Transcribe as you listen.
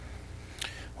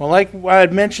Well, like I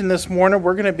had mentioned this morning,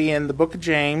 we're going to be in the book of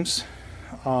James.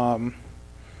 We'll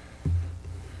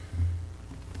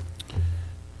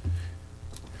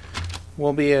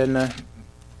be in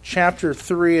chapter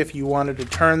 3 if you wanted to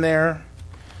turn there.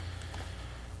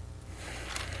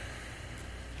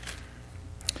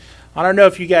 I don't know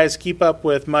if you guys keep up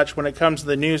with much when it comes to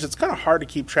the news. It's kind of hard to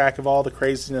keep track of all the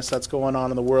craziness that's going on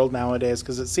in the world nowadays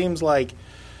because it seems like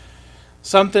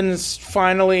something's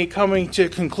finally coming to a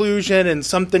conclusion and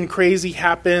something crazy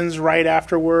happens right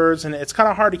afterwards, and it's kind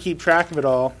of hard to keep track of it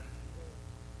all.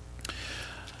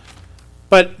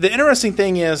 But the interesting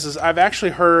thing is I've actually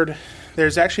heard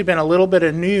there's actually been a little bit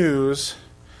of news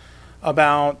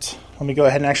about, let me go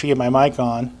ahead and actually get my mic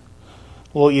on,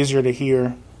 a little easier to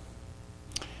hear.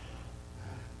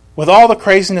 With all the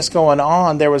craziness going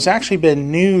on, there was actually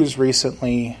been news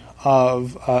recently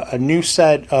of a new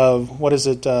set of,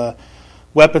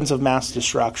 weapons of mass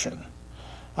destruction.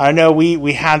 I know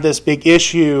we had this big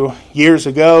issue years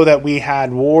ago that we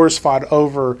had wars fought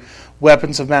over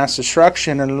weapons of mass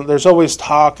destruction, and there's always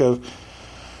talk of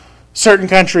certain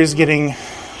countries getting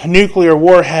nuclear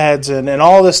warheads and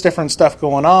all this different stuff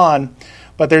going on,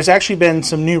 but there's actually been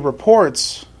some new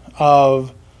reports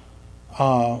of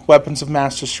weapons of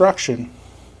mass destruction.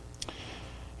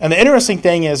 And the interesting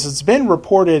thing is it's been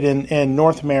reported in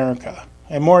North America,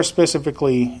 and more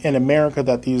specifically in America,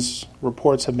 that these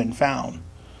reports have been found.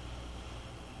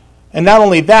 And not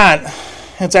only that,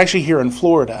 it's actually here in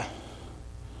Florida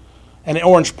and in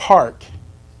Orange Park,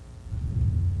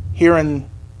 here in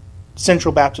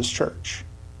Central Baptist Church.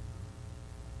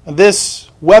 This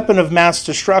weapon of mass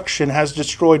destruction has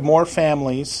destroyed more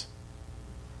families,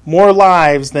 more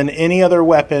lives than any other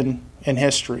weapon in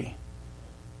history.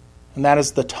 And that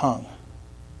is the tongue.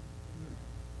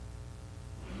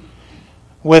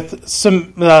 With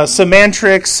some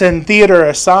semantics and theater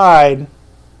aside,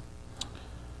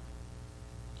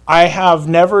 I have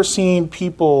never seen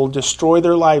people destroy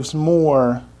their lives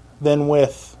more than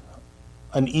with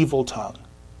an evil tongue.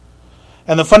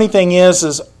 And the funny thing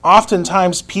is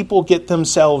oftentimes people get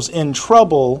themselves in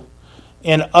trouble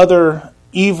in other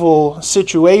evil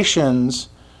situations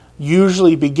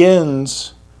usually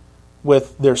begins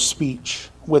with their speech,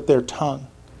 with their tongue.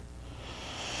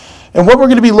 And what we're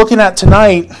going to be looking at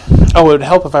tonight, it would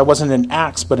help if I wasn't in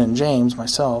Acts, but in James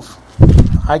myself.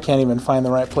 I can't even find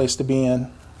the right place to be in.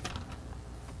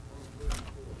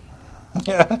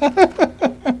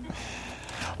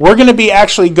 We're going to be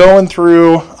actually going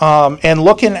through and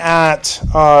looking at,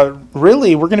 we're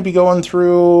going to be going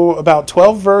through about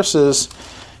 12 verses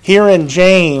here in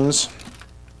James.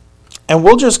 And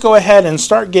we'll just go ahead and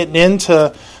start getting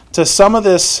into some of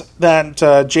this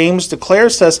that James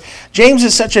declares to us. James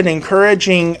is such an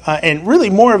encouraging and really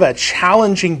more of a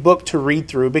challenging book to read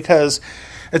through because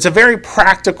it's a very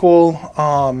practical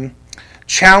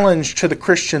challenge to the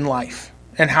Christian life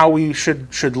and how we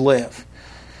should live.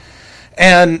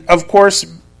 And of course,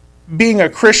 being a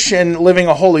Christian, living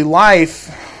a holy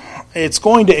life, it's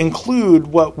going to include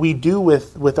what we do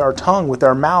with our tongue, with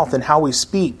our mouth, and how we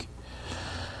speak.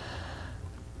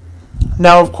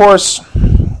 Now, of course,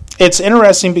 it's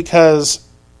interesting because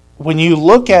when you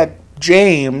look at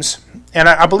James, and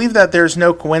I believe that there's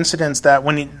no coincidence that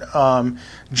when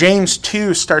James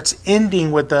 2 starts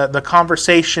ending with the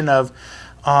conversation of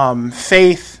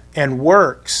faith and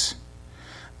works,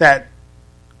 that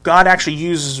God actually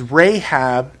uses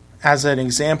Rahab as an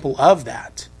example of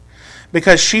that.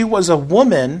 Because she was a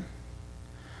woman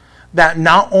that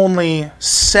not only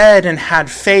said and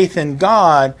had faith in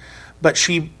God, but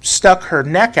she stuck her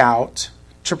neck out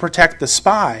to protect the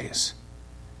spies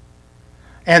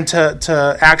and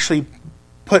to actually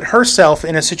put herself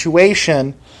in a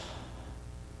situation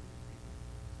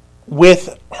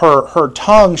with her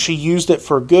tongue. She used it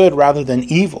for good rather than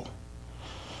evil.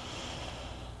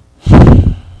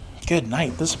 Good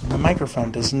night. This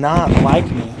microphone does not like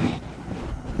me.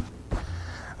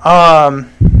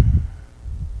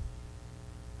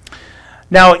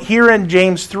 Now, here in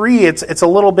James 3, it's a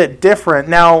little bit different.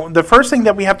 Now, the first thing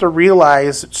that we have to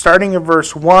realize, starting in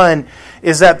verse 1,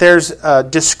 is that there's a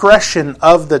discretion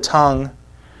of the tongue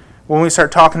when we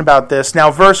start talking about this.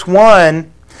 Now, verse 1,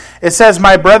 it says,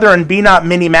 "My brethren, be not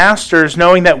many masters,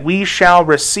 knowing that we shall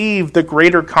receive the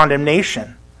greater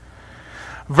condemnation."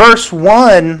 Verse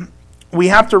 1, we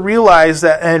have to realize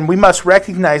that, and we must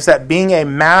recognize that being a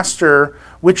master,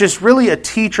 which is really a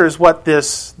teacher, is what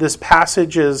this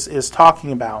passage is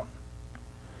talking about.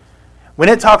 When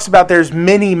it talks about there's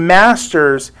many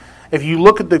masters, If you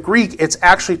look at the Greek, it's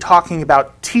actually talking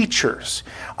about teachers.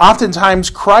 Oftentimes,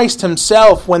 Christ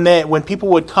himself, when people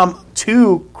would come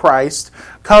to Christ,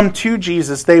 come to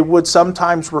Jesus, they would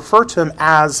sometimes refer to him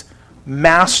as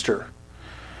master.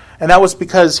 And that was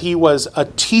because he was a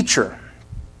teacher.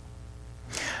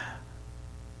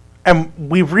 And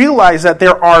we realize that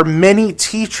there are many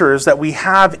teachers that we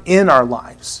have in our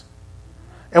lives.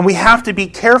 And we have to be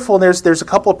careful. There's a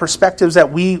couple of perspectives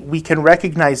that we can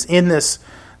recognize in this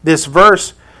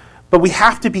verse, but we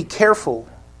have to be careful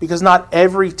because not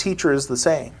every teacher is the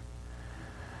same.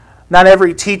 Not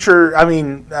every teacher,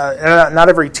 not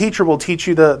every teacher will teach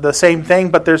you the same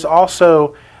thing, but there's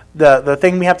also the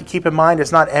thing we have to keep in mind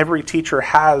is not every teacher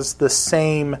has the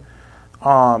same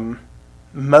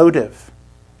motive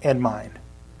in mind.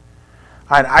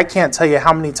 I can't tell you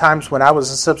how many times when I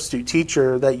was a substitute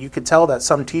teacher that you could tell that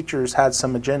some teachers had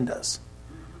some agendas.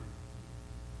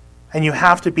 And you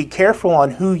have to be careful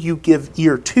on who you give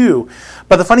ear to.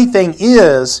 But the funny thing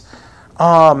is,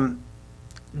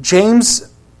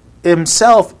 James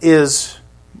himself is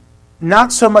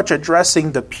not so much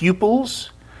addressing the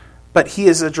pupils, but he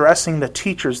is addressing the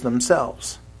teachers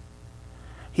themselves.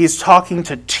 He's talking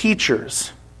to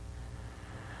teachers.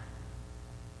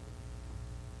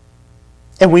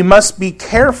 And we must be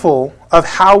careful of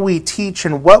how we teach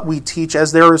and what we teach,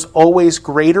 as there is always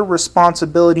greater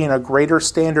responsibility and a greater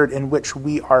standard in which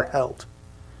we are held.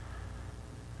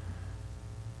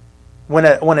 When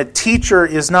a teacher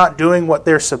is not doing what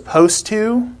they're supposed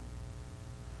to,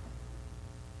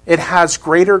 it has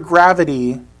greater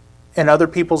gravity in other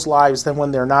people's lives than when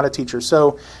they're not a teacher.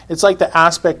 So it's like the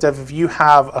aspect of if you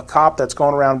have a cop that's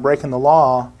going around breaking the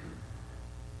law,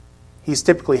 he's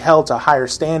typically held to a higher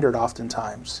standard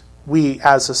oftentimes. We,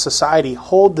 as a society,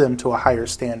 hold them to a higher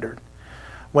standard.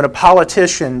 When a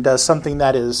politician does something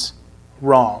that is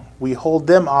wrong, we hold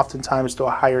them oftentimes to a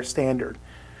higher standard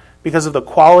because of the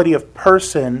quality of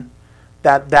person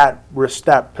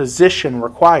that position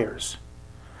requires.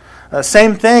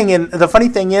 Same thing, and the funny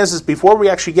thing is before we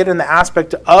actually get in the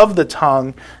aspect of the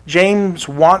tongue, James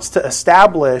wants to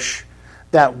establish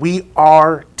that we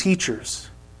are teachers.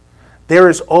 There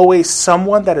is always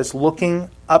someone that is looking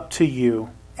up to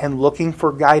you and looking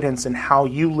for guidance in how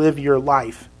you live your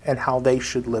life and how they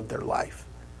should live their life.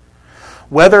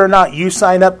 Whether or not you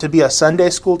sign up to be a Sunday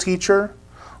school teacher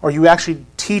or you actually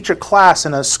teach a class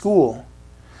in a school,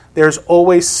 there's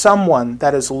always someone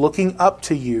that is looking up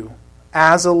to you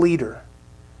as a leader,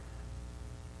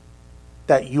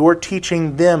 that you're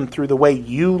teaching them through the way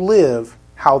you live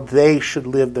how they should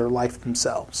live their life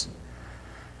themselves.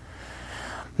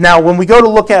 Now, when we go to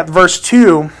look at verse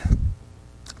 2,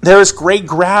 there is great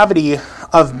gravity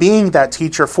of being that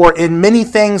teacher. For in many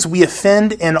things we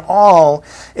offend in all.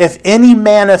 If any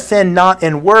man offend not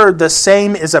in word, the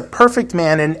same is a perfect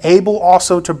man, and able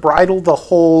also to bridle the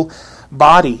whole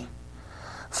body.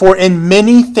 For in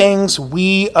many things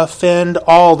we offend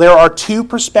all. There are two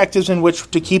perspectives in which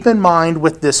to keep in mind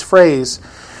with this phrase.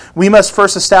 We must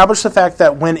first establish the fact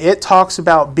that when it talks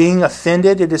about being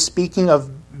offended, it is speaking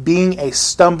of being a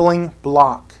stumbling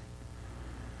block.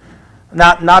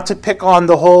 Not to pick on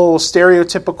the whole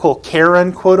stereotypical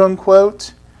Karen, quote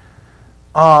unquote.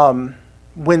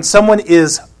 When someone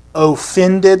is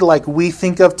offended like we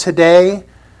think of today,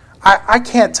 I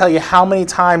can't tell you how many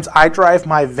times I drive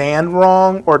my van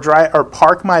wrong or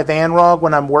park my van wrong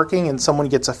when I'm working and someone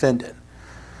gets offended.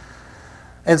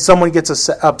 And someone gets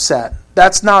upset.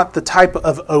 That's not the type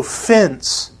of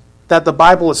offense that the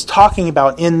Bible is talking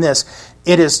about in this.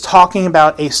 It is talking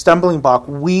about a stumbling block.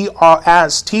 We are,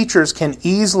 as teachers, can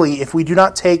easily, if we do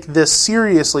not take this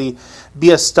seriously,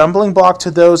 be a stumbling block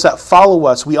to those that follow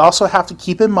us. We also have to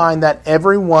keep in mind that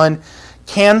everyone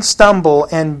can stumble,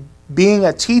 and being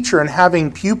a teacher and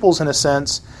having pupils in a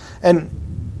sense, and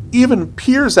even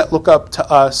peers that look up to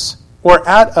us or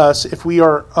at us if we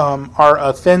are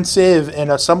offensive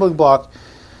and a stumbling block,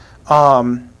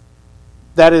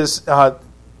 that is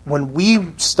when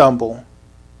we stumble,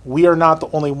 we are not the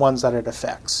only ones that it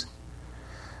affects.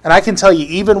 And I can tell you,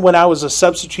 even when I was a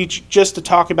substitute teacher, just to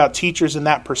talk about teachers in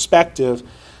that perspective,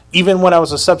 even when I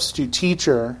was a substitute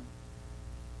teacher,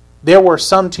 there were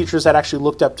some teachers that actually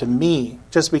looked up to me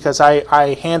just because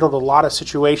I handled a lot of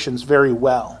situations very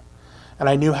well. And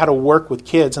I knew how to work with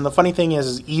kids. And the funny thing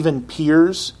is even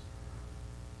peers,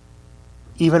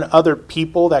 even other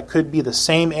people that could be the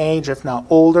same age, if not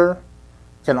older,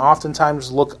 can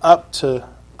oftentimes look up to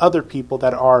other people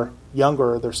that are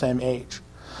younger or their same age.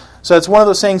 So it's one of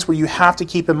those things where you have to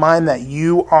keep in mind that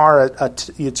you are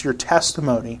it's your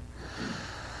testimony.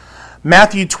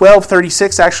 Matthew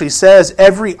 12:36 actually says,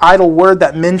 every idle word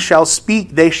that men shall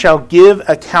speak, they shall give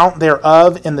account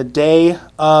thereof in the day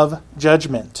of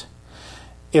judgment.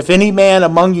 If any man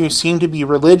among you seem to be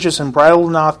religious and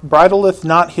bridleth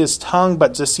not his tongue,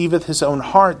 but deceiveth his own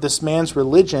heart, this man's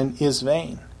religion is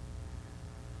vain.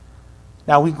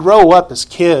 Now, we grow up as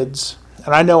kids,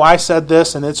 and I know I said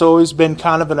this, and it's always been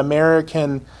kind of an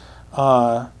American,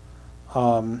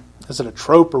 is it a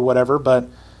trope or whatever, but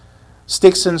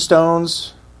sticks and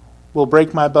stones will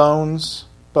break my bones,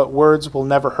 but words will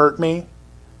never hurt me.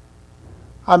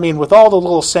 I mean, with all the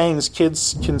little sayings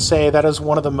kids can say, that is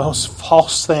one of the most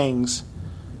false things.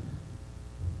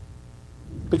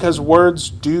 Because words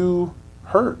do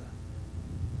hurt.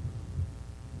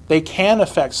 They can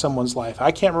affect someone's life.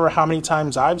 I can't remember how many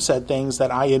times I've said things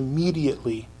that I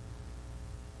immediately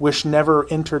wish never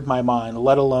entered my mind,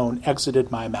 let alone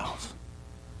exited my mouth.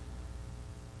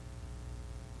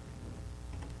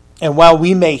 And while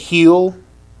we may heal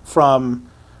from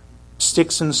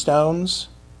sticks and stones,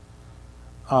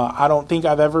 I don't think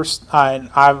I've ever.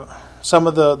 Some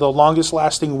of the longest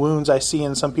lasting wounds I see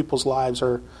in some people's lives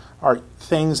are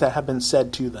things that have been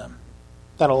said to them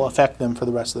that'll affect them for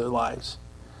the rest of their lives.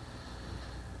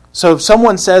 So if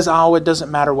someone says, "Oh, it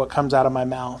doesn't matter what comes out of my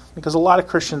mouth," because a lot of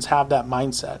Christians have that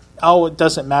mindset. "Oh, it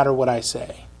doesn't matter what I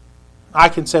say. I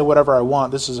can say whatever I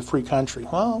want. This is a free country."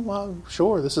 Well,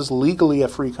 sure, this is legally a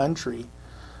free country,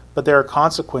 but there are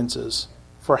consequences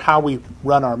for how we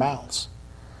run our mouths.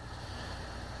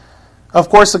 Of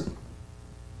course, the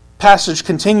passage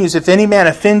continues, if any man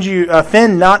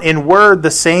offend not in word,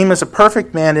 the same as a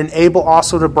perfect man, and able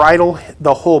also to bridle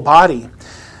the whole body.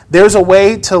 There's a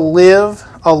way to live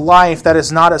a life that is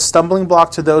not a stumbling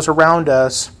block to those around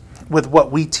us with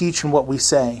what we teach and what we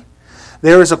say.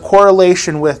 There is a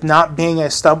correlation with not being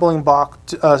a stumbling block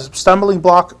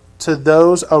to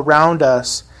those around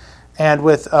us, and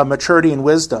with maturity and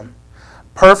wisdom.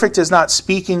 Perfect is not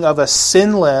speaking of a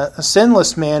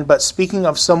sinless man, but speaking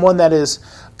of someone that is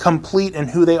complete in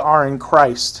who they are in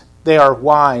Christ. They are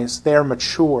wise. They are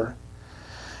mature.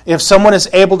 If someone is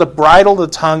able to bridle the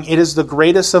tongue, it is the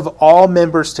greatest of all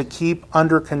members to keep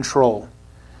under control.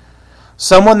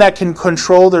 Someone that can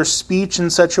control their speech in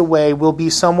such a way will be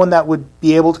someone that would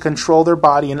be able to control their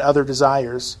body and other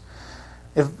desires.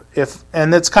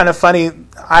 And it's kind of funny.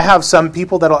 I have some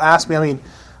people that'll ask me.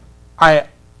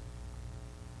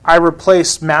 I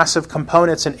replace massive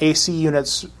components in AC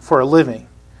units for a living.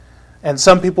 And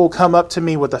some people come up to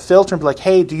me with a filter and be like,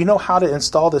 "Hey, do you know how to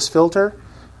install this filter?"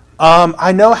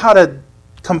 I know how to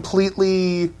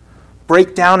completely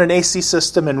break down an AC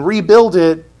system and rebuild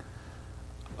it.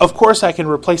 Of course I can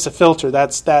replace a filter.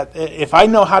 If I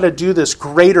know how to do this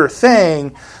greater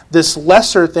thing, this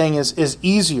lesser thing is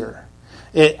easier.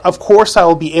 Of course I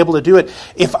will be able to do it.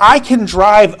 If I can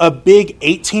drive a big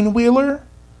 18-wheeler,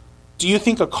 do you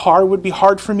think a car would be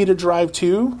hard for me to drive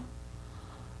too?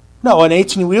 No, an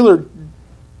 18-wheeler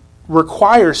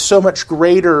requires so much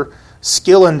greater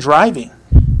skill in driving.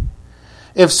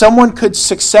 If someone could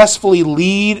successfully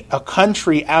lead a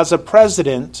country as a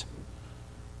president,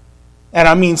 and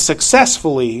I mean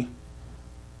successfully,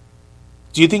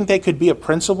 do you think they could be a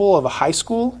principal of a high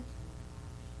school?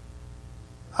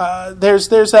 There's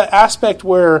that aspect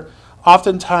where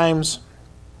oftentimes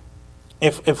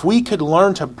if we could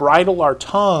learn to bridle our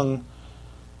tongue,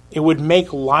 it would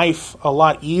make life a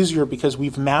lot easier, because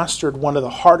we've mastered one of the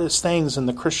hardest things in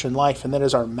the Christian life, and that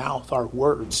is our mouth, our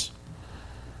words.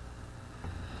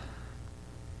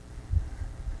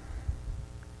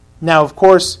 Now, of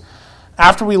course,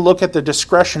 after we look at the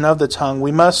discretion of the tongue,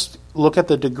 we must look at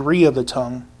the degree of the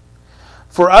tongue.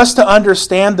 For us to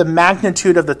understand the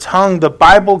magnitude of the tongue, the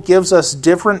Bible gives us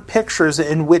different pictures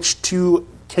in which to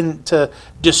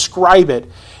describe it.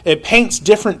 It paints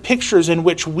different pictures in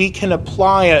which we can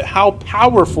apply how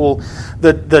powerful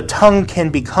the tongue can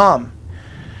become.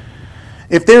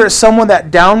 If there is someone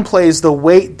that downplays the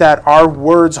weight that our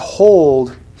words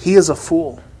hold, he is a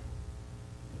fool.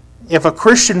 If a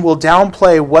Christian will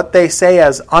downplay what they say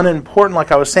as unimportant,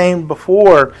 like I was saying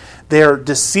before, they're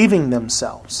deceiving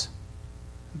themselves.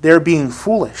 They're being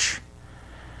foolish.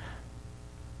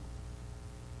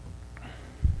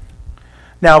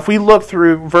 Now, if we look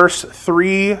through verse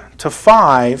 3 to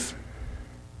 5,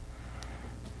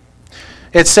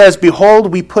 it says,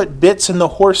 "Behold, we put bits in the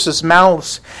horses'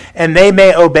 mouths, and they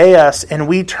may obey us, and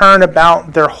we turn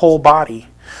about their whole body.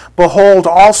 Behold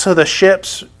also the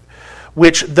ships,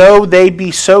 which though they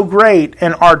be so great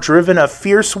and are driven of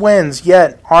fierce winds,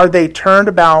 yet are they turned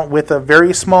about with a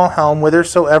very small helm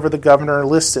whithersoever the governor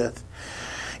listeth.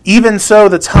 Even so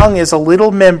the tongue is a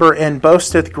little member, and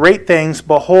boasteth great things.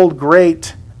 Behold,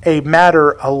 great a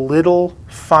matter a little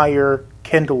fire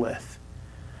kindleth.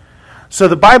 So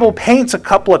the Bible paints a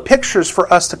couple of pictures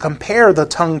for us to compare the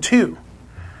tongue to.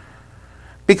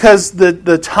 Because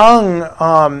the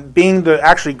tongue, being the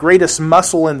actually greatest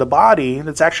muscle in the body,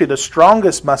 it's actually the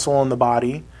strongest muscle in the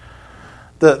body,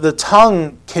 the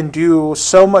tongue can do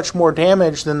so much more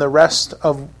damage than the rest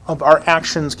of our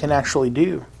actions can actually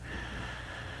do.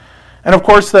 And of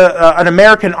course, an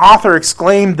American author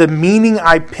exclaimed, "The meaning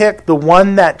I picked, the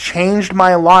one that changed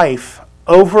my life,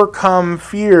 overcome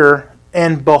fear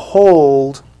and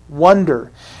behold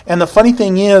wonder." And the funny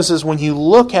thing is when you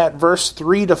look at verse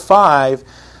 3 to 5,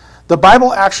 the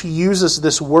Bible actually uses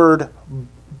this word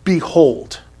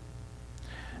behold.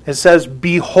 It says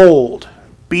behold,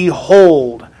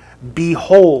 behold,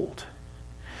 behold.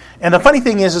 And the funny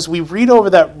thing is we read over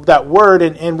that word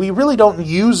and we really don't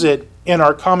use it in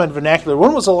our common vernacular.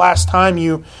 When was the last time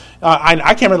I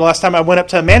can't remember the last time I went up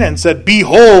to Amanda and said,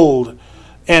 behold.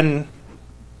 And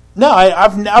no,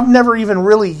 I've never even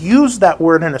really used that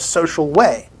word in a social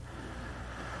way.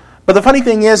 But the funny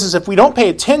thing is if we don't pay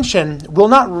attention,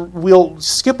 we'll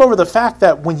skip over the fact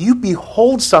that when you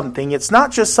behold something, it's not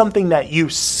just something that you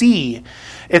see.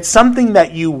 It's something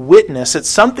that you witness. It's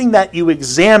something that you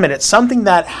examine. It's something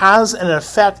that has an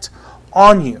effect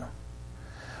on you.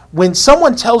 When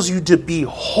someone tells you to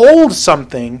behold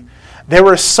something,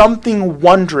 there is something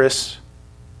wondrous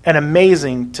and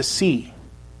amazing to see.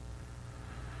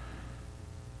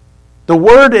 The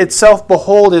word itself,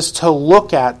 behold, is to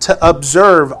look at, to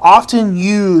observe, often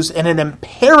used in an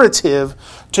imperative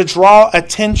to draw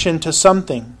attention to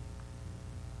something.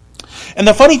 And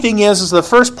the funny thing is the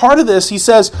first part of this, he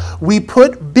says, we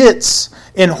put bits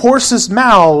in horses'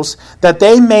 mouths that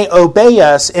they may obey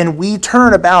us, and we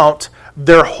turn about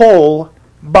their whole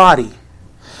body.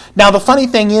 Now, the funny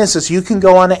thing is you can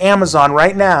go on Amazon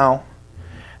right now,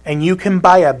 and you can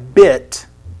buy a bit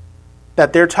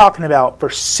that they're talking about for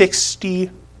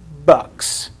 $60.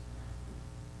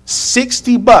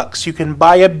 $60 you can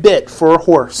buy a bit for a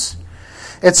horse.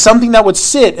 It's something that would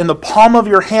sit in the palm of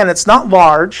your hand. It's not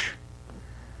large.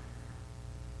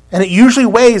 And it usually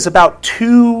weighs about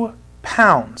 2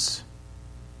 pounds.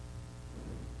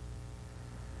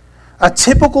 A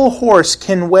typical horse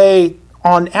can weigh,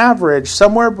 on average,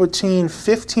 somewhere between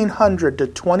 1,500 to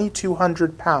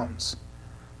 2,200 pounds.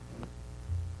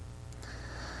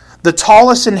 The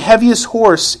tallest and heaviest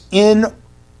horse in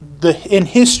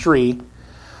history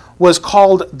was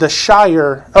called the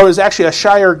Shire. Oh, it was actually a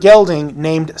Shire gelding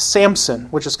named Samson,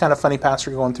 which is kind of funny, Pastor,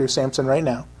 going through Samson right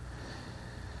now.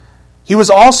 He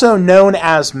was also known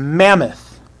as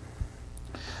Mammoth.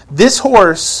 This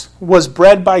horse was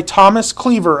bred by Thomas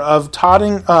Cleaver of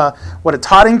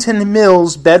Toddington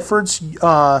Mills,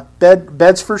 Bedfordshire,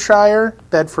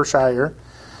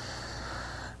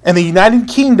 in the United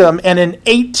Kingdom. And in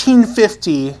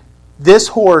 1850, this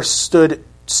horse stood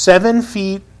 7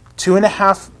 feet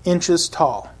 2.5 inches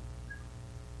tall.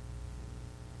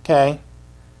 Okay,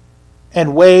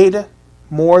 and weighed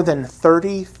more than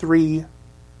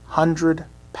 3,300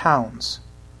 pounds.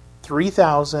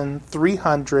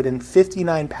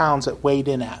 3,359 pounds it weighed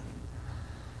in at.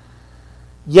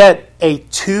 Yet a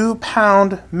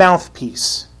 2-pound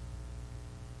mouthpiece,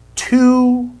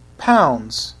 2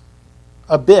 pounds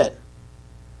a bit,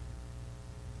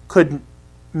 could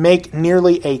make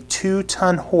nearly a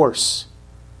 2-ton horse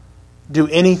do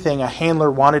anything a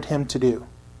handler wanted him to do.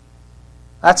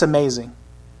 That's amazing.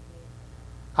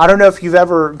 I don't know if you've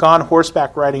ever gone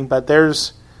horseback riding, but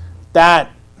there's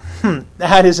that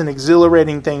is an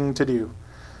exhilarating thing to do.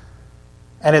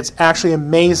 And it's actually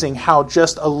amazing how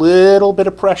just a little bit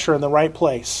of pressure in the right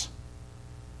place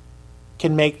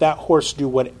can make that horse do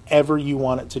whatever you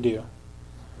want it to do.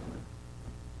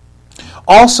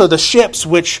 Also, the ships,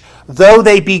 which, though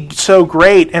they be so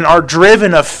great and are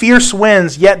driven of fierce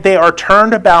winds, yet they are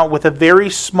turned about with a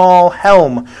very small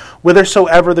helm,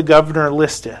 whithersoever the governor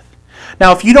listeth.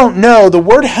 Now, if you don't know, the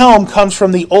word helm comes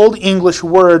from the Old English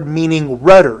word meaning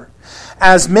rudder.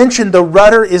 As mentioned, the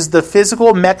rudder is the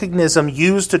physical mechanism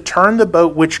used to turn the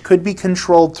boat, which could be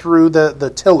controlled through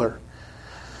the tiller.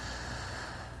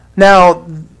 Now,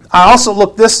 I also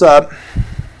looked this up.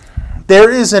 There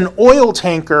is an oil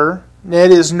tanker.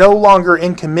 It is no longer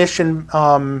in commission.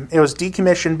 It was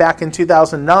decommissioned back in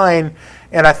 2009,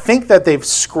 and I think that they've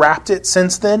scrapped it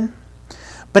since then.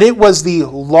 But it was the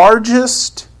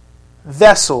largest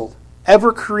vessel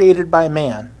ever created by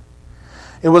man.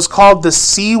 It was called the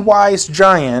Seawise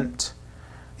Giant,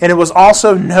 and it was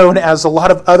also known as a lot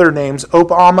of other names: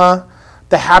 Obama,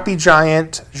 the Happy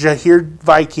Giant, Jahir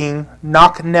Viking,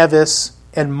 Knock Nevis,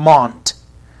 and Mont.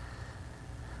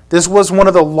 This was one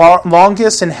of the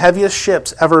longest and heaviest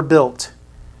ships ever built.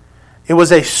 It was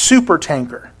a super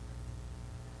tanker.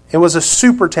 It was a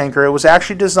super tanker. It was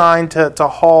actually designed to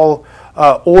haul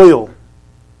oil,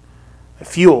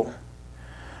 fuel.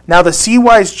 Now, the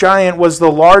Seawise Giant was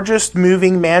the largest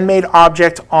moving man-made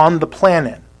object on the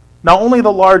planet. Not only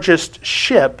the largest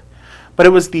ship, but it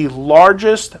was the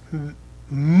largest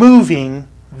moving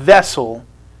vessel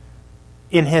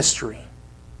in history.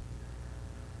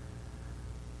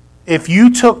 If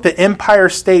you took the Empire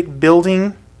State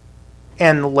Building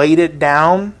and laid it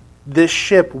down, this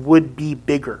ship would be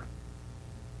bigger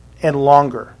and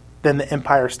longer than the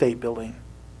Empire State Building,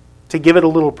 to give it a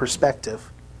little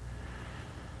perspective.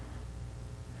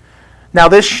 Now,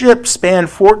 this ship spanned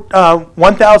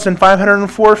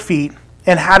 1,504 feet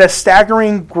and had a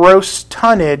staggering gross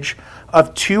tonnage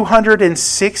of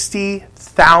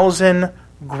 260,000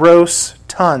 gross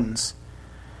tons.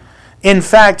 In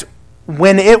fact,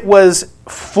 when it was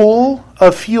full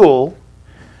of fuel,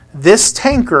 this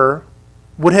tanker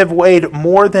would have weighed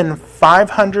more than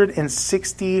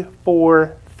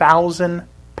 564,000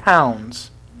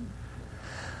 pounds.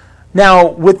 Now,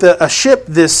 with a ship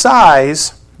this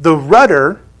size, the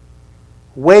rudder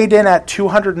weighed in at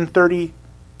 230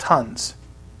 tons.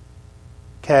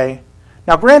 Okay?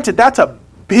 Now, granted, that's a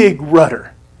big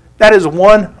rudder. That is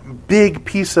one big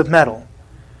piece of metal.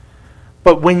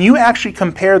 But when you actually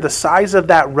compare the size of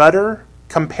that rudder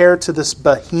compared to this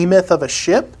behemoth of a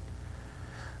ship,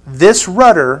 this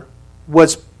rudder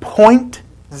was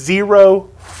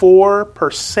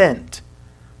 0.04%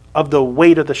 of the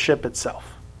weight of the ship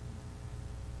itself.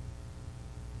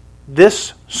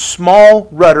 This small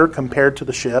rudder, compared to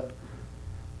the ship,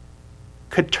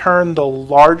 could turn the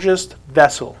largest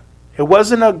vessel. It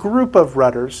wasn't a group of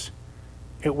rudders.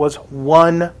 It was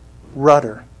one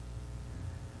rudder.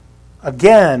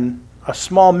 Again, a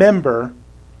small member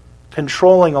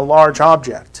controlling a large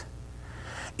object.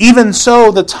 Even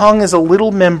so, the tongue is a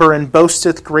little member and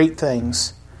boasteth great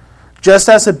things. Just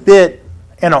as a bit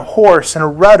and a horse and a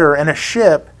rudder and a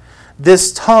ship,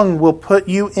 this tongue will put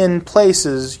you in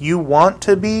places you want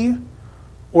to be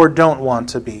or don't want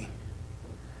to be.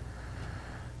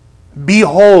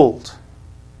 Behold,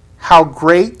 how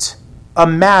great a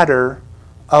matter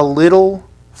a little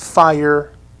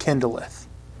fire kindleth.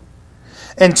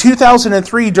 In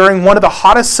 2003, during one of the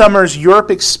hottest summers Europe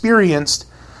experienced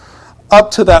up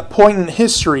to that point in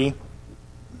history,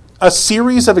 a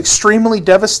series of extremely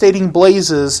devastating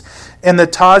blazes in the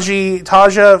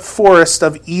Taja forest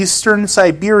of eastern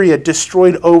Siberia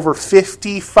destroyed over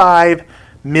 55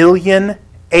 million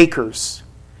acres.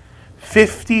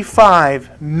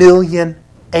 55 million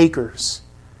acres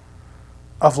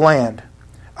of land.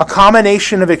 A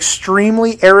combination of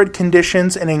extremely arid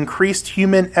conditions and increased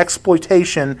human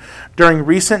exploitation during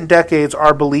recent decades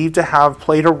are believed to have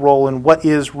played a role in what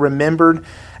is remembered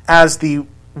as the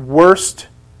worst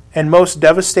and most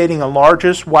devastating and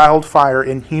largest wildfire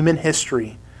in human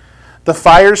history. The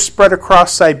fires spread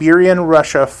across Siberia and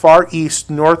Russia, Far East,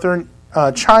 northern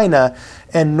China,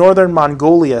 and northern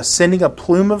Mongolia, sending a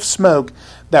plume of smoke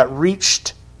that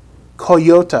reached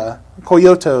Kyoto,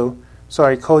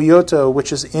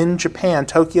 which is in Japan,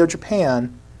 Tokyo,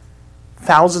 Japan,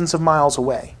 thousands of miles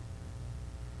away.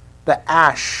 The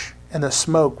ash and the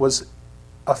smoke was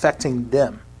affecting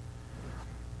them.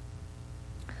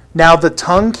 Now, the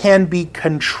tongue can be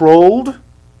controlled.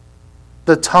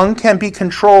 The tongue can be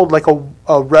controlled like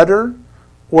a rudder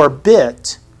or a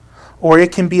bit, or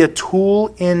it can be a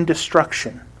tool in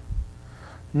destruction.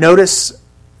 Notice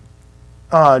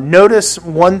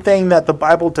one thing that the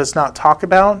Bible does not talk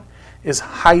about is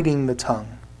hiding the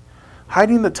tongue.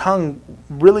 Hiding the tongue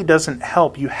really doesn't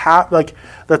help.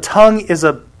 The tongue is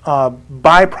a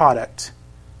byproduct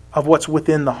of what's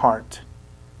within the heart.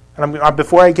 And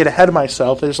before I get ahead of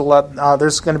myself, there's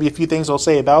going to be a few things I'll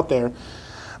say about there.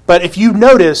 But if you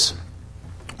notice,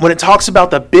 when it talks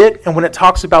about the bit and when it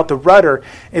talks about the rudder,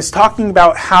 it's talking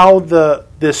about how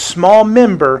this small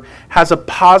member has a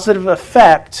positive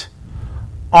effect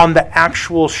on the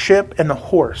actual ship and the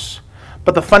horse.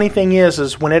 But the funny thing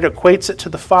is when it equates it to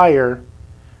the fire,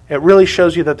 it really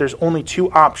shows you that there's only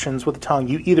two options with the tongue.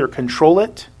 You either control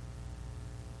it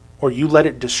or you let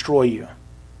it destroy you.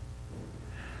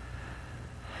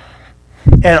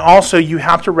 And also, you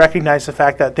have to recognize the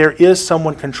fact that there is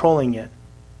someone controlling it.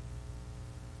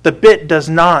 The bit does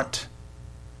not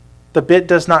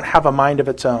have a mind of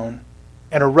its own,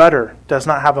 and a rudder does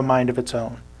not have a mind of its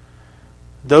own.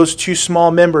 Those two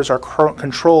small members are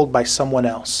controlled by someone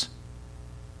else.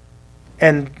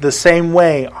 And the same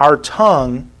way, our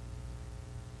tongue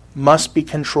must be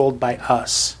controlled by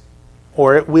us,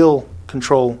 or it will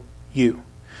control you.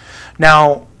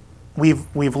 Now, we've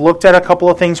looked at a couple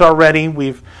of things already.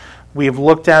 We've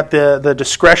looked at the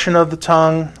discretion of the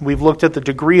tongue. We've looked at the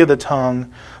degree of the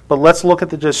tongue. But let's look at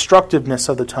the destructiveness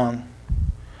of the tongue.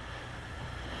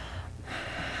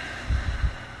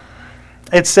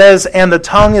 It says, "And the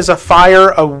tongue is a fire,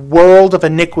 a world of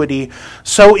iniquity.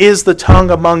 So is the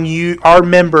tongue among you, our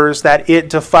members, that it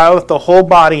defileth the whole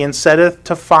body, and setteth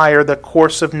to fire the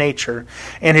course of nature.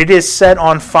 And it is set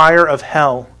on fire of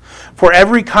hell. For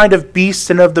every kind of beast,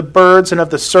 and of the birds, and of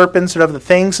the serpents, and of the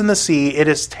things in the sea, it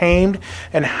is tamed,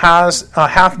 and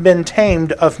hath been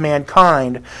tamed of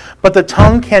mankind. But the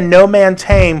tongue can no man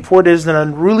tame, for it is an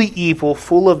unruly evil,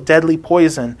 full of deadly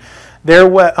poison.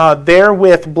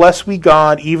 Therewith bless we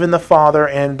God, even the Father,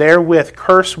 and therewith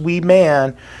curse we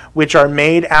man, which are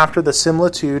made after the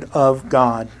similitude of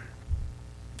God."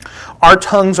 Our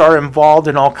tongues are involved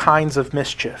in all kinds of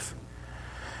mischief.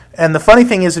 And the funny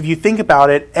thing is, if you think about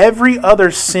it, every other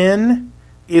sin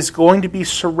is going to be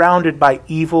surrounded by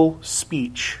evil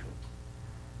speech.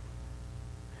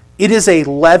 It is a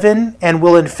leaven and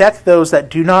will infect those that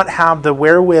do not have the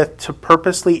wherewith to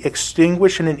purposely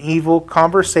extinguish an evil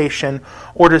conversation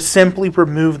or to simply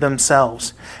remove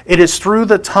themselves. It is through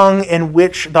the tongue in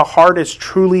which the heart is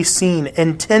truly seen,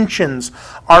 intentions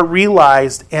are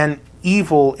realized, and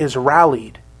evil is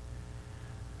rallied.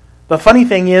 The funny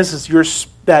thing is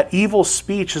that evil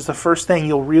speech is the first thing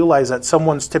you'll realize that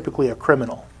someone's typically a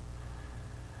criminal.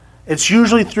 It's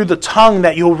usually through the tongue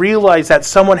that you'll realize that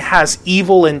someone has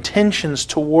evil intentions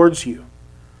towards you.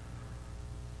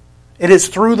 It is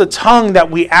through the tongue that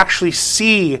we actually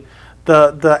see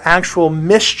the actual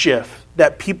mischief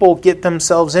that people get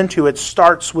themselves into. It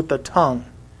starts with the tongue.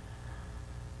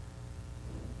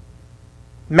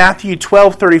 Matthew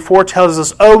 12:34 tells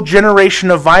us, "O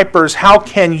generation of vipers, how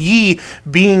can ye,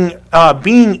 being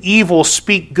evil,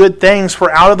 speak good things? For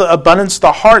out of the abundance of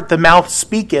the heart the mouth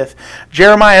speaketh."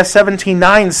 Jeremiah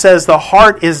 17:9 says, "The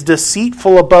heart is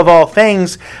deceitful above all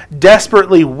things,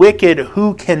 desperately wicked,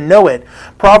 who can know it?"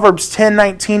 Proverbs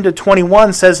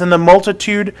 10:19-21 says, "In the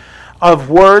multitude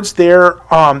of words there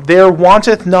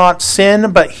wanteth not sin,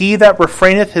 but he that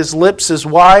refraineth his lips is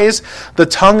wise. The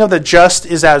tongue of the just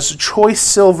is as choice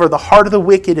silver, the heart of the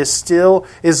wicked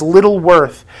is little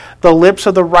worth. The lips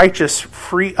of the righteous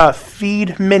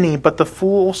feed many, but the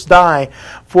fools die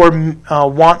for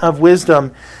want of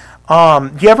wisdom." Do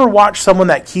you ever watch someone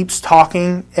that keeps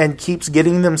talking and keeps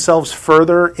getting themselves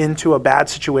further into a bad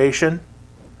situation?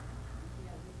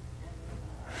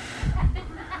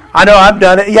 I know, I've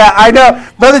done it. Yeah, I know.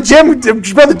 Brother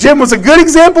Jim was a good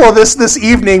example of this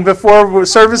evening before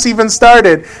service even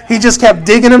started. He just kept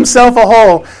digging himself a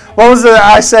hole. What was it?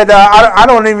 I said, I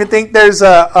don't even think there's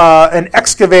an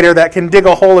excavator that can dig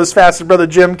a hole as fast as Brother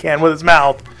Jim can with his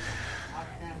mouth.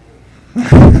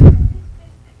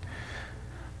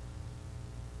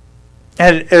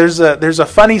 And there's a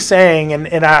funny saying,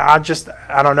 and I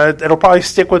don't know, it'll probably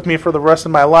stick with me for the rest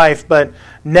of my life, but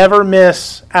never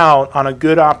miss out on a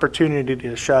good opportunity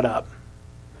to shut up.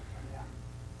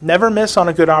 Never miss on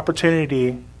a good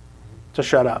opportunity to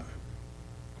shut up.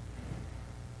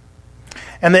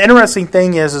 And the interesting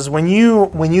thing is when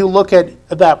you look at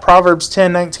that Proverbs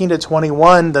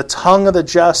 10:19-21, the tongue of the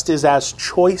just is as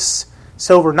choice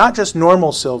silver, not just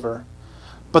normal silver,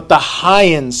 but the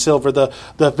high-end silver, the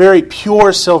very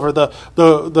pure silver,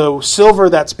 the silver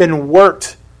that's been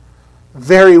worked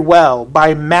very well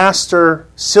by master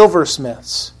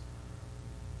silversmiths.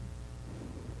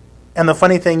 And the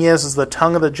funny thing is the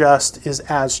tongue of the just is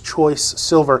as choice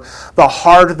silver. The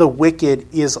heart of the wicked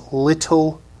is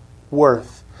little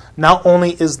worth. Not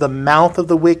only is the mouth of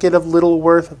the wicked of little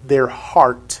worth, their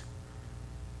heart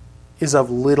is of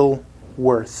little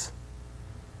worth.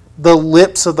 The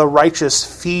lips of the righteous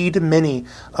feed many.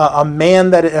 A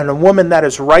man and a woman that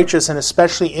is righteous, and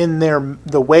especially in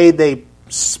the way they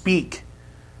speak,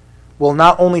 will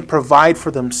not only provide for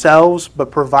themselves,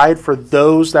 but provide for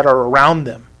those that are around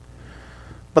them.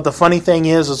 But the funny thing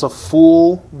is a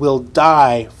fool will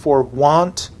die for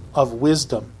want of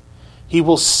wisdom. He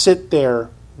will sit there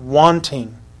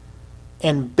wanting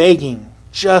and begging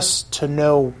just to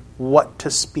know what to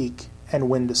speak and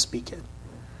when to speak it.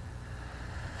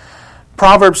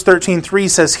 Proverbs 13:3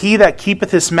 says, "He that keepeth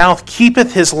his mouth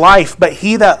keepeth his life, but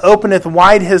he that openeth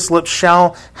wide his lips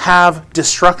shall have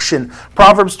destruction."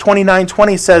 Proverbs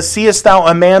 29:20 says, "Seest thou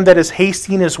a man that is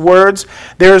hasty in his words?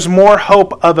 There is more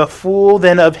hope of a fool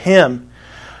than of him."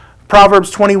 Proverbs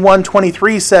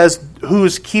 21:23 says,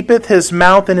 "Whose keepeth his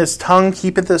mouth and his tongue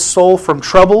keepeth his soul from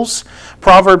troubles."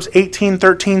 Proverbs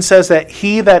 18:13 says that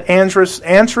he that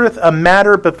answereth a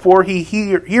matter before he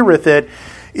heareth it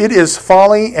It is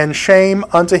folly and shame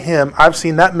unto him. I've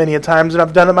seen that many a times, and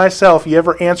I've done it myself. You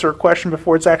ever answer a question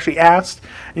before it's actually asked,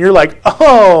 and you're like,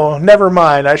 oh, never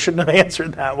mind, I shouldn't have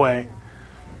answered that way.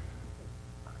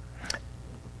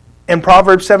 And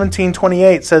Proverbs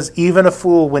 17:28 says, even a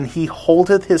fool, when he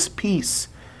holdeth his peace,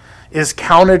 is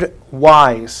counted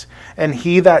wise, and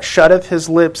he that shutteth his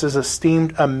lips is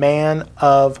esteemed a man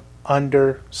of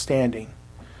understanding.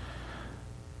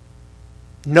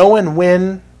 Knowing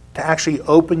when to actually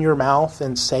open your mouth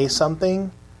and say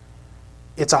something,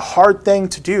 it's a hard thing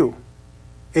to do.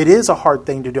 It is a hard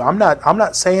thing to do. I'm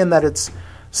not saying that it's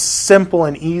simple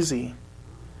and easy.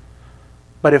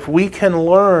 But if we can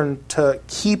learn to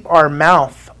keep our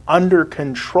mouth under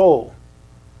control,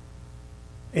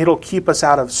 it'll keep us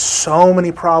out of so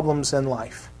many problems in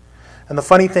life. And the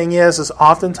funny thing is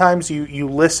oftentimes you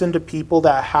listen to people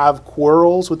that have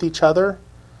quarrels with each other.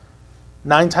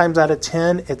 9 times out of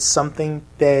 10, it's something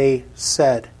they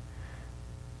said.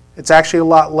 It's actually a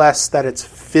lot less that it's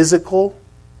physical,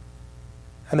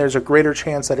 and there's a greater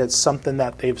chance that it's something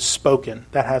that they've spoken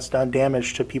that has done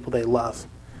damage to people they love.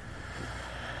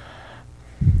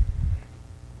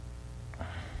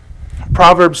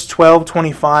 Proverbs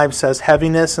 12:25 says,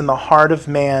 heaviness in the heart of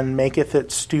man maketh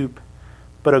it stoop,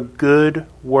 but a good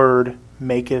word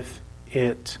maketh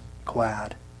it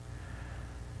glad.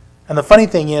 And the funny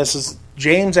thing is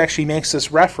James actually makes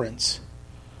this reference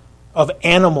of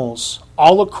animals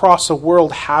all across the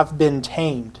world have been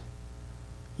tamed.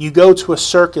 You go to a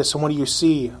circus and what do you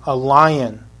see? A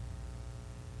lion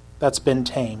that's been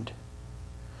tamed.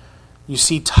 You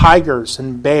see tigers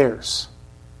and bears.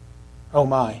 Oh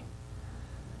my.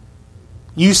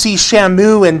 You see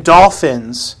Shamu and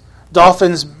dolphins.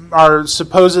 Dolphins are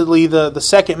supposedly the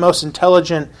second most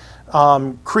intelligent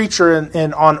creature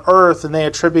on earth, and they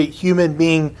attribute human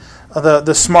being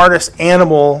the smartest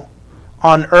animal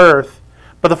on earth.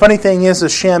 But the funny thing is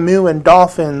Shamu and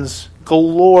dolphins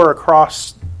galore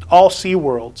across all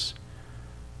SeaWorlds.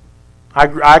 I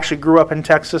actually grew up in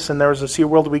Texas, and there was a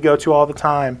SeaWorld we go to all the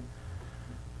time.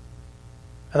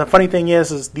 And the funny thing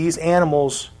is these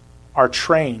animals are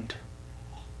trained.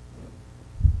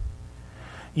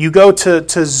 You go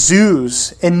to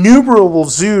zoos, innumerable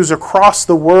zoos across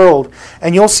the world,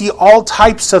 and you'll see all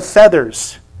types of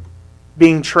feathers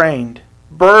being trained.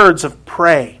 Birds of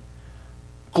prey.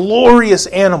 Glorious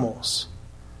animals.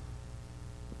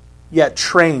 Yet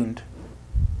trained.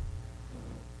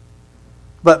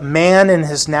 But man in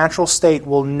his natural state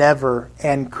will never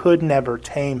and could never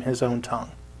tame his own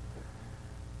tongue.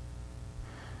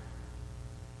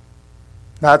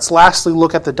 Now let's lastly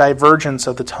look at the divergence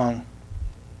of the tongue.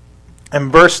 In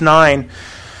verse 9,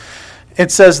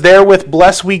 it says, therewith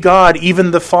bless we God,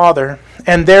 even the Father,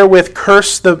 and therewith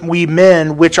curse we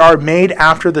men, which are made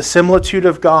after the similitude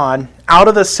of God. Out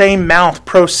of the same mouth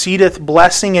proceedeth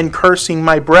blessing and cursing,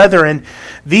 my brethren.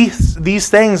 These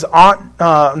things ought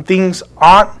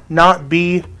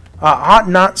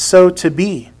not so to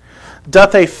be.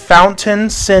 Doth a fountain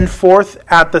send forth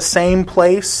at the same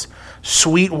place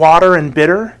sweet water and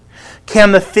bitter?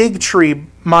 Can the fig tree,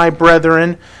 my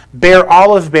brethren, bear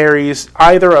olive berries,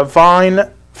 either a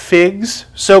vine figs?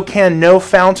 So can no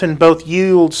fountain both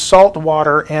yield salt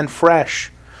water and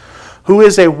fresh. Who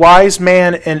is a wise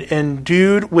man and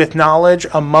endued with knowledge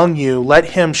among you?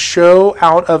 Let him show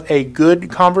out of a good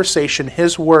conversation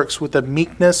his works with the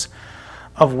meekness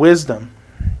of wisdom.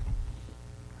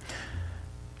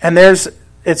 And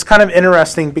it's kind of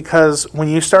interesting because when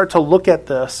you start to look at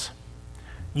this,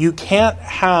 you can't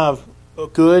have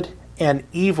good and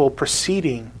evil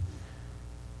proceeding.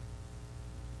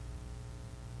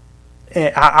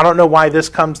 I don't know why this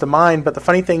comes to mind, but the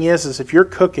funny thing is if you're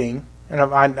cooking, and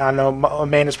I know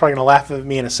Amanda's probably going to laugh at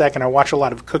me in a second. I watch a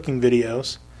lot of cooking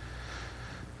videos.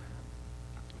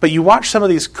 But you watch some of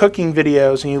these cooking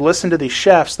videos and you listen to these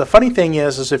chefs. The funny thing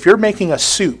is if you're making a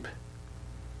soup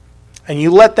and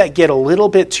you let that get a little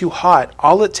bit too hot,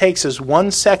 all it takes is 1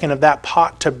 second of that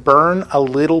pot to burn a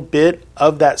little bit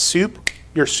of that soup,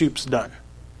 your soup's done.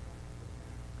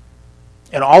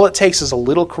 And all it takes is a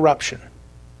little corruption.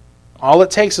 All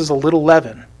it takes is a little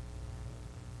leaven.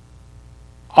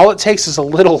 All it takes is a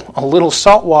little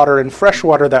salt water and fresh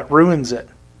water that ruins it.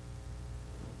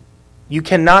 You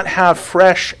cannot have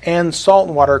fresh and salt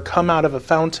water come out of a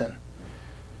fountain.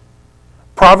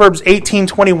 Proverbs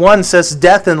 18:21 says,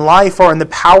 death and life are in the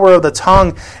power of the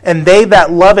tongue, and they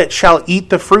that love it shall eat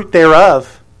the fruit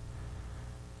thereof.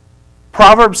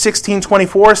 Proverbs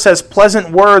 16:24 says,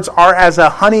 pleasant words are as a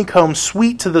honeycomb,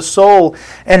 sweet to the soul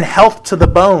and health to the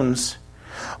bones.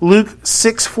 Luke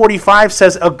 6:45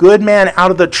 says, a good man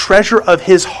out of the treasure of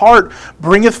his heart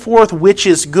bringeth forth which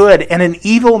is good, and an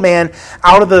evil man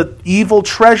out of the evil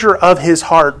treasure of his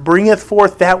heart bringeth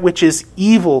forth that which is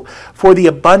evil. For the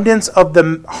abundance of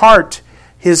the heart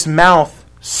his mouth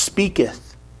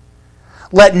speaketh.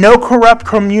 Let no corrupt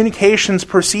communications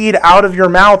proceed out of your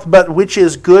mouth, but which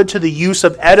is good to the use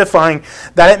of edifying,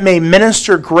 that it may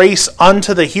minister grace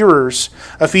unto the hearers.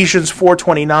 Ephesians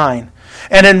 4:29.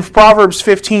 And in Proverbs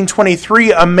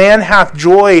 15:23, a man hath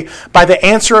joy by the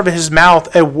answer of his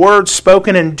mouth, a word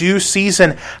spoken in due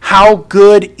season. How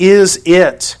good is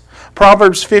it?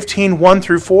 Proverbs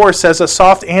 15:1-4 says, a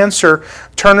soft answer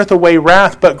turneth away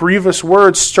wrath, but grievous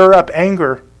words stir up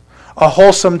anger. A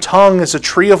wholesome tongue is a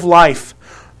tree of life,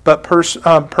 but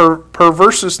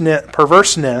perverseness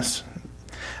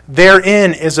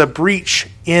therein is a breach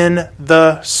in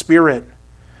the spirit.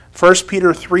 1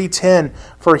 Peter 3:10,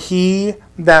 for he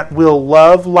that will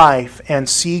love life and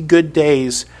see good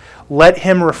days, let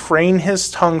him refrain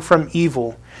his tongue from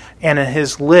evil, and in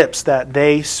his lips that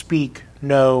they speak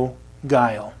no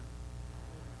guile.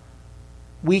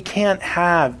 We can't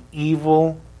have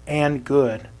evil and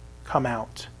good come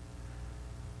out.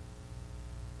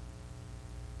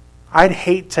 I'd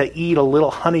hate to eat a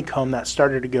little honeycomb that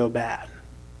started to go bad.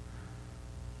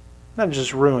 That'd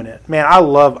just ruin it. Man, I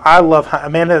love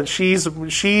Amanda,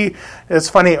 it's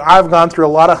funny, I've gone through a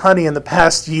lot of honey in the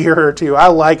past year or two. I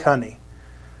like honey.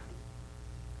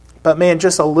 But man,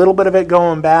 just a little bit of it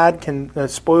going bad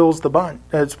spoils the bunch.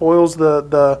 It spoils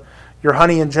your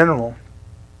honey in general.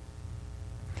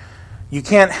 You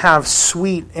can't have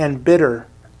sweet and bitter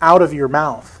out of your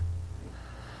mouth.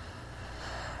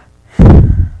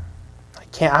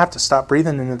 I have to stop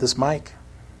breathing into this mic.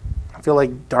 I feel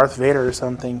like Darth Vader or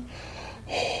something.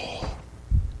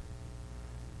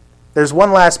 There's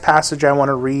one last passage I want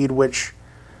to read, which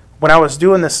when I was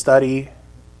doing this study,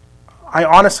 I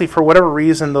honestly, for whatever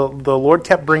reason, the Lord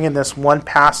kept bringing this one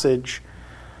passage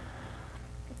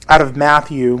out of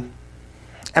Matthew,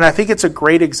 and I think it's a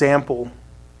great example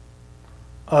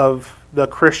of the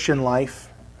Christian life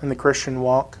and the Christian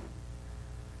walk.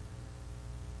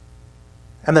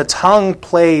 And the tongue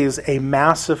plays a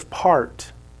massive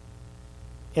part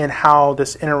in how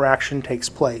this interaction takes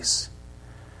place.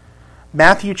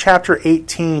 Matthew chapter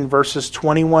 18, verses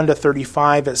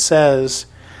 21-35, it says,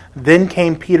 Then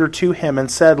came Peter to him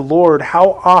and said, Lord,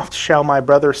 how oft shall my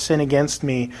brother sin against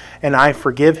me, and I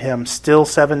forgive him? Still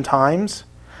 7 times?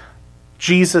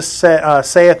 Jesus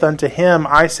saith unto him,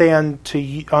 I say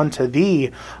unto thee,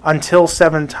 until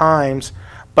 7 times,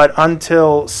 but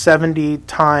until 70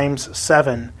 times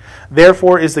 7.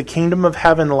 Therefore is the kingdom of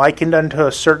heaven likened unto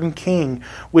a certain king,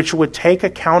 which would take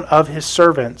account of his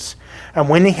servants. And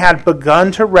when he had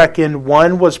begun to reckon,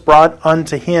 one was brought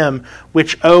unto him,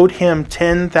 which owed him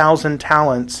 10,000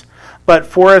 talents. But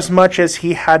forasmuch as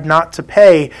he had not to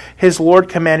pay, his Lord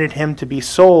commanded him to be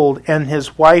sold, and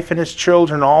his wife and his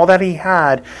children, all that he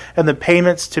had, and the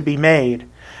payments to be made.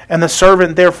 And the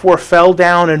servant therefore fell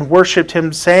down and worshipped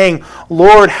him, saying,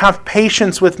 Lord, have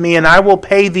patience with me, and I will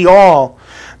pay thee all.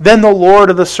 Then the Lord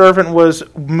of the servant was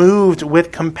moved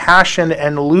with compassion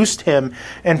and loosed him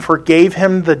and forgave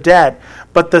him the debt.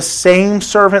 But the same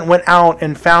servant went out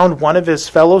and found one of his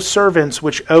fellow servants,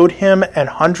 which owed him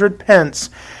 100 pence.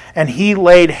 And he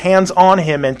laid hands on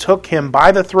him and took him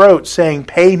by the throat, saying,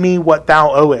 Pay me what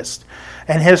thou owest.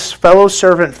 And his fellow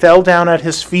servant fell down at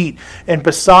his feet and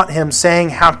besought him, saying,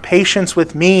 Have patience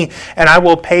with me, and I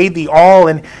will pay thee all.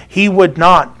 And he would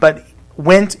not, but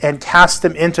went and cast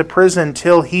him into prison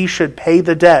till he should pay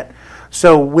the debt.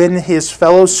 So when his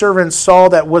fellow servants saw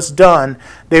that was done,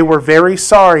 they were very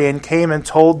sorry, and came and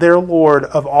told their Lord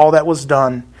of all that was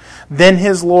done. Then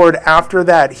his Lord, after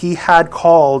that he had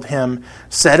called him,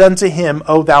 said unto him,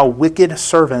 O thou wicked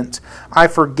servant, I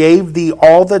forgave thee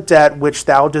all the debt which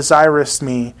thou desirest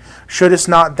me. Shouldest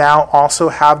not thou also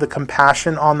have the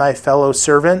compassion on thy fellow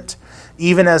servant,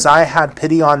 even as I had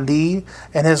pity on thee?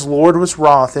 And his Lord was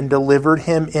wroth, and delivered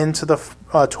him into the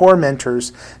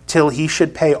tormentors, till he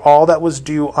should pay all that was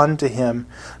due unto him.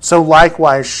 So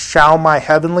likewise shall my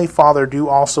heavenly Father do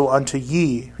also unto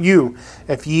you,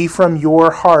 if ye from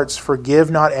your hearts forgive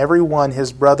not every one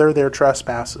his brother their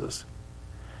trespasses.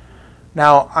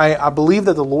 Now, I believe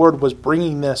that the Lord was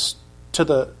bringing this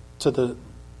to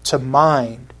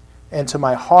mind and to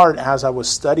my heart as I was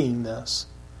studying this,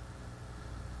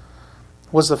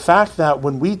 was the fact that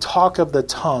when we talk of the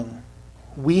tongue,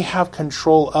 we have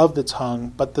control of the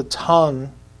tongue, but the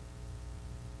tongue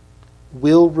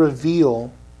will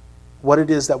reveal what it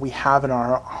is that we have in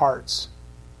our hearts.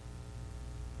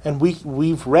 And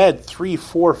we've read 3,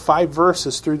 4, 5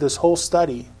 verses through this whole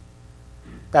study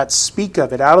that speak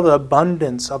of it. Out of the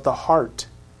abundance of the heart,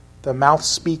 the mouth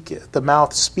speaketh.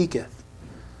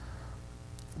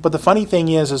 But the funny thing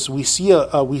is we see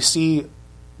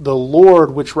the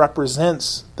Lord, which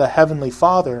represents the Heavenly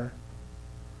Father,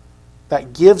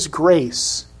 that gives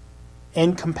grace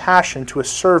and compassion to a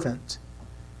servant.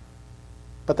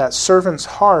 But that servant's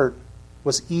heart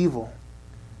was evil.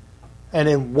 And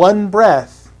in one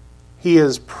breath, he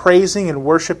is praising and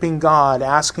worshiping God,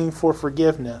 asking for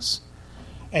forgiveness,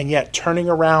 and yet turning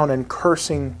around and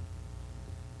cursing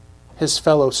his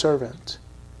fellow servant.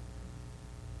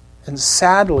 And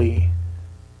sadly,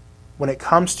 when it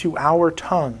comes to our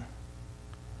tongue,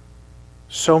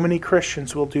 so many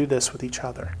Christians will do this with each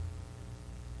other.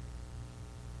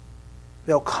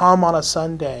 They'll come on a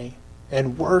Sunday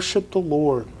and worship the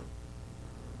Lord,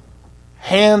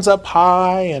 hands up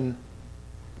high and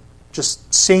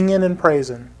just singing and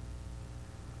praising.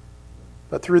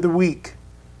 But through the week,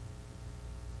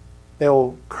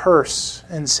 they'll curse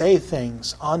and say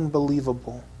things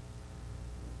unbelievable.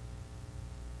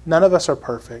 None of us are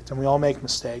perfect, and we all make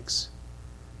mistakes.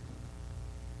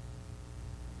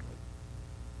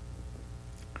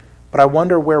 But I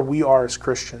wonder where we are as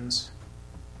Christians.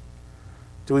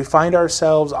 Do we find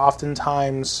ourselves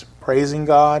oftentimes praising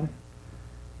God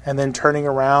and then turning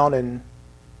around and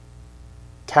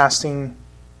casting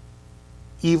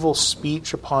evil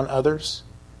speech upon others,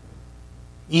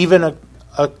 even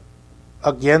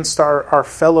against our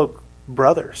fellow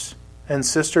brothers and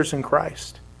sisters in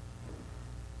Christ?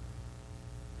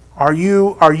 Are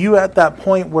you at that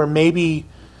point where maybe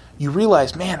you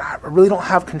realize, man, I really don't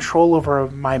have control over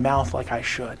my mouth like I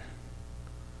should?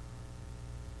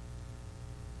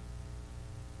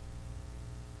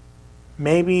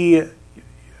 Maybe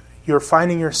you're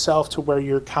finding yourself to where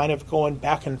you're kind of going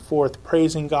back and forth,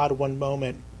 praising God one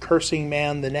moment, cursing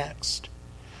man the next.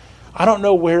 I don't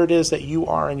know where it is that you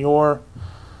are in your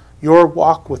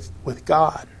walk with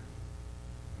God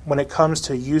when it comes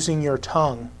to using your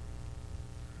tongue.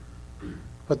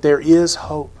 But there is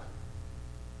hope.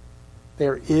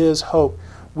 There is hope.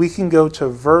 We can go to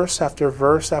verse after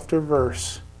verse after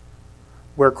verse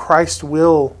where Christ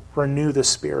will renew the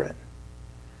Spirit.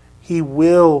 He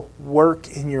will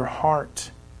work in your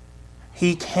heart.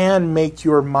 He can make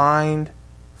your mind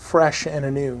fresh and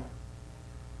anew.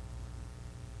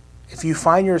 If you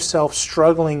find yourself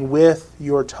struggling with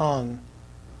your tongue,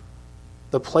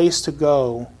 the place to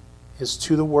go is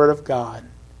to the Word of God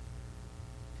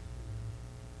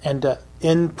and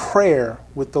in prayer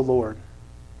with the Lord.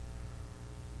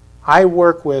 I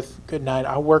work with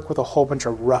a whole bunch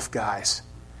of rough guys.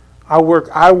 I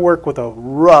work with a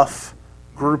rough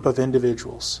group of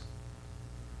individuals.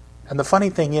 And the funny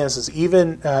thing is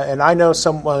even, and I know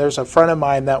there's a friend of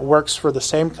mine that works for the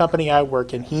same company I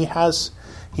work in. He has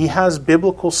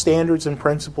biblical standards and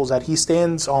principles that he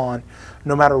stands on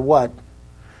no matter what.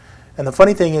 And the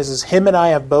funny thing is him and I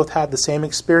have both had the same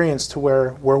experience to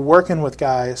where we're working with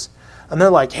guys and they're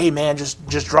like, hey man, just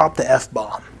drop the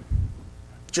F-bomb.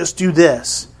 Just do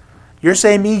this. You're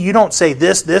saying me, you don't say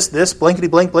this, blankety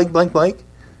blank, blank, blank, blank.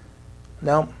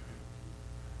 No.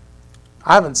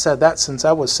 I haven't said that since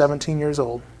I was 17 years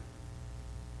old.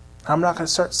 I'm not going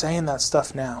to start saying that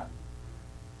stuff now.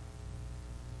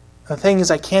 The thing is,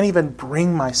 I can't even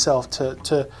bring myself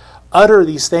to utter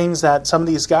these things that some of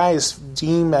these guys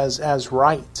deem as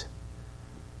right.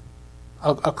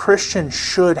 A Christian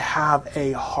should have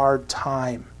a hard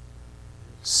time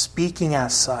speaking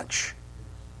as such.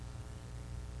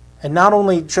 And not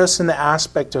only just in the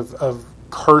aspect of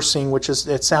cursing, which is,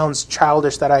 it sounds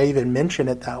childish that I even mention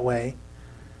it that way.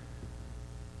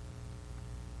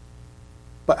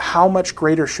 But how much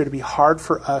greater should it be hard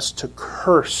for us to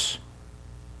curse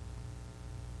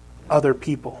other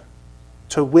people,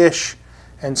 to wish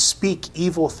and speak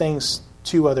evil things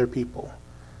to other people?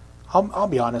 I'll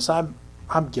be honest, I'm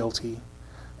guilty.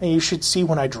 And you should see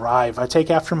when I drive. I take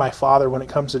after my father when it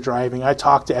comes to driving. I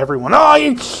talk to everyone.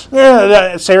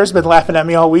 Sarah's been laughing at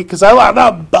me all week because I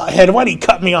that butthead. Why did he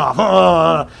cut me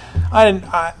off?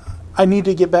 I need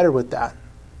to get better with that.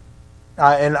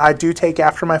 And I do take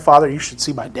after my father. You should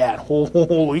see my dad.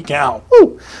 Holy cow.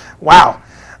 Woo. Wow.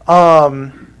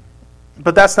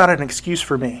 But that's not an excuse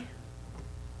for me.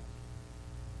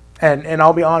 And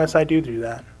I'll be honest, I do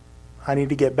that. I need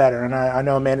to get better. And I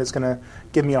know Amanda's going to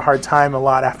give me a hard time a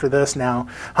lot after this now.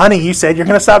 Honey, you said you're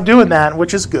going to stop doing that,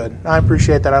 which is good. I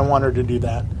appreciate that. I want her to do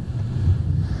that.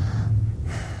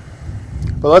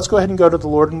 But let's go ahead and go to the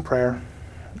Lord in prayer.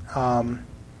 And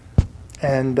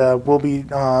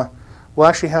we'll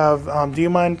actually have, do you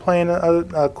mind playing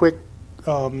a quick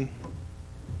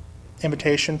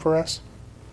invitation for us?